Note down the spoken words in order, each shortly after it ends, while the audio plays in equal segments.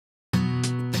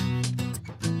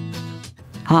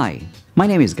Hi, my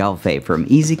name is Gao Fei from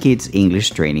Easy Kids English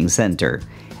Training Center,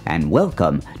 and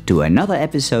welcome to another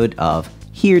episode of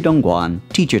Here Dongguan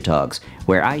Teacher Talks,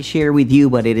 where I share with you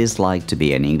what it is like to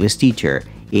be an English teacher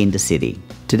in the city.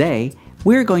 Today,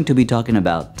 we're going to be talking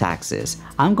about taxes.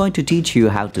 I'm going to teach you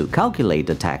how to calculate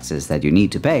the taxes that you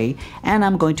need to pay, and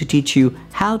I'm going to teach you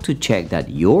how to check that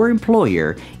your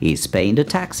employer is paying the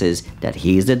taxes that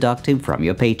he's deducting from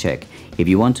your paycheck. If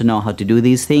you want to know how to do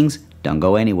these things, don't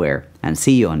go anywhere, and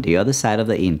see you on the other side of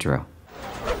the intro.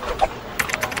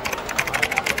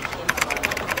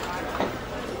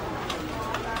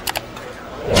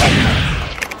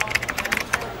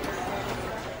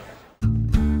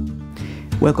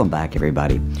 Welcome back,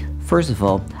 everybody. First of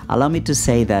all, allow me to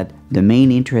say that the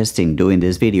main interest in doing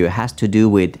this video has to do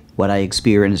with what I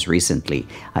experienced recently.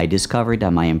 I discovered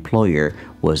that my employer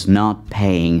was not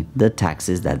paying the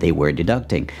taxes that they were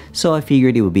deducting, so I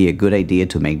figured it would be a good idea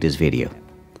to make this video.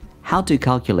 How to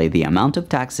calculate the amount of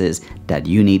taxes that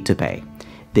you need to pay.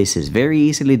 This is very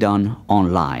easily done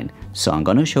online, so I'm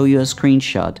going to show you a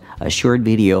screenshot, a short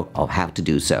video of how to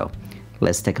do so.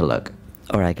 Let's take a look.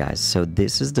 Alright guys, so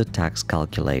this is the tax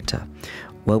calculator.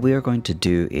 What we are going to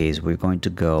do is we're going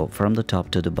to go from the top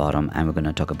to the bottom and we're going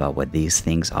to talk about what these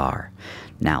things are.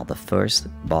 Now the first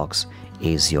box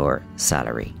is your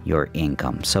salary, your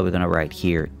income. So we're going to write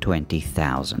here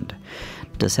 20,000.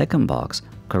 The second box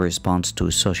corresponds to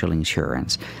social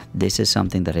insurance. This is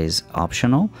something that is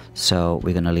optional, so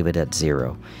we're going to leave it at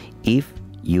 0. If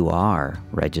you are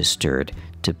registered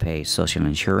to pay social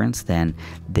insurance, then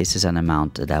this is an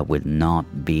amount that would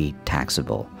not be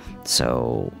taxable.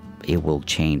 So it will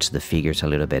change the figures a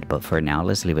little bit, but for now,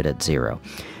 let's leave it at 0.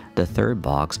 The third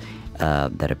box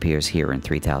that appears here in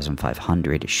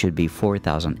 3,500 should be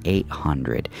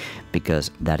 4,800 because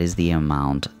that is the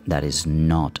amount that is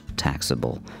not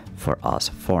taxable for us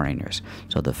foreigners.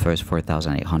 So the first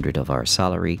 4,800 of our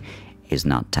salary is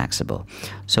not taxable.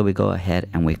 So we go ahead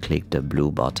and we click the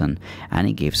blue button and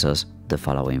it gives us the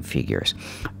following figures.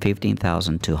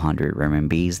 15,200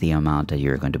 RMB is the amount that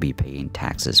you're going to be paying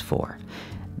taxes for.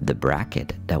 The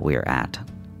bracket that we're at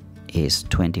is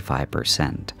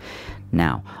 25%.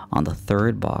 Now, on the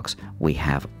third box, we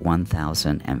have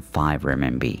 1,005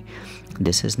 RMB.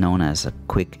 This is known as a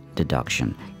quick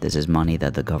deduction. This is money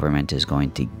that the government is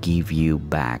going to give you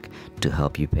back to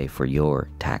help you pay for your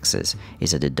taxes.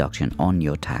 It's a deduction on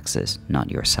your taxes, not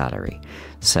your salary.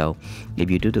 So, if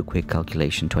you do the quick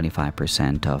calculation,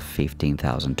 25% of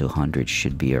 15,200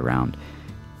 should be around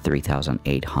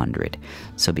 3,800.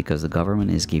 So because the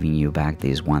government is giving you back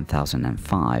these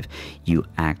 1,005, you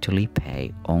actually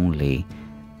pay only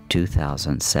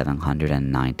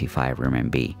 2,795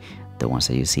 RMB, the ones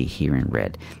that you see here in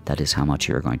red. That is how much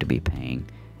you're going to be paying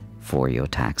for your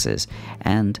taxes,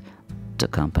 and the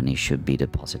company should be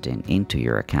depositing into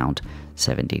your account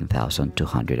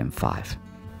 17,205.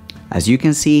 As you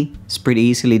can see, it's pretty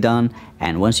easily done,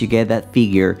 and once you get that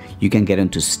figure, you can get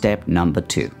into step number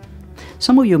 2.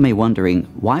 Some of you may be wondering,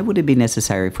 why would it be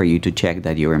necessary for you to check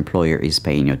that your employer is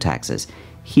paying your taxes?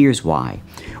 Here's why.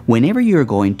 Whenever you're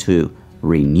going to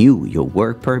renew your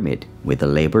work permit with the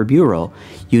Labor Bureau,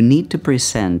 you need to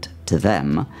present to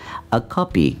them a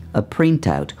copy, a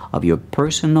printout of your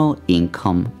personal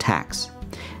income tax.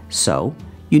 So,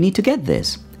 you need to get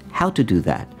this. How to do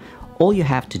that? All you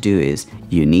have to do is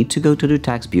you need to go to the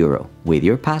tax bureau with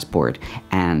your passport,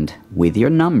 and with your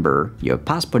number, your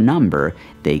passport number,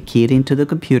 they key it into the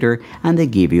computer and they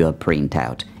give you a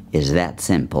printout. It's that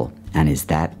simple and it's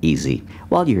that easy.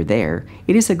 While you're there,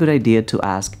 it is a good idea to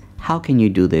ask, how can you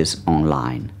do this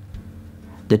online?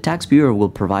 The tax bureau will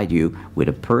provide you with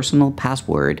a personal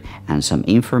password and some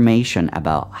information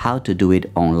about how to do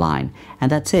it online,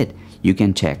 and that's it. You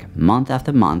can check month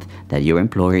after month that your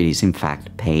employer is in fact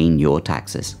paying your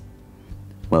taxes.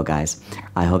 Well guys,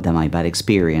 I hope that my bad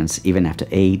experience, even after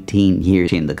 18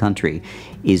 years in the country,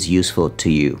 is useful to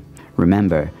you.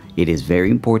 Remember, it is very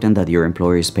important that your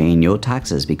employer is paying your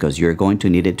taxes because you're going to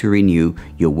need it to renew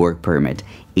your work permit.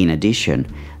 In addition,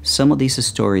 some of these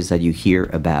stories that you hear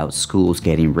about schools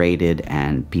getting raided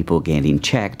and people getting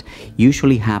checked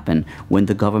usually happen when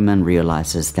the government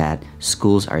realizes that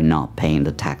schools are not paying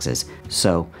the taxes.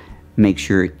 So make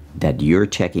sure that you're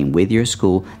checking with your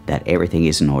school that everything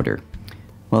is in order.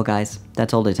 Well guys,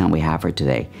 that's all the time we have for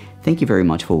today. Thank you very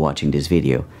much for watching this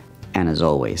video. And as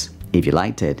always, if you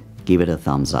liked it, give it a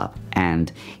thumbs up.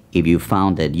 And if you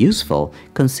found it useful,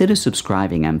 consider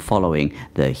subscribing and following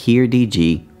the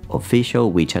HereDG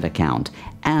official WeChat account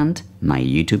and my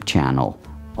YouTube channel.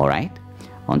 Alright?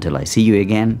 Until I see you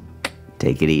again,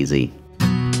 take it easy.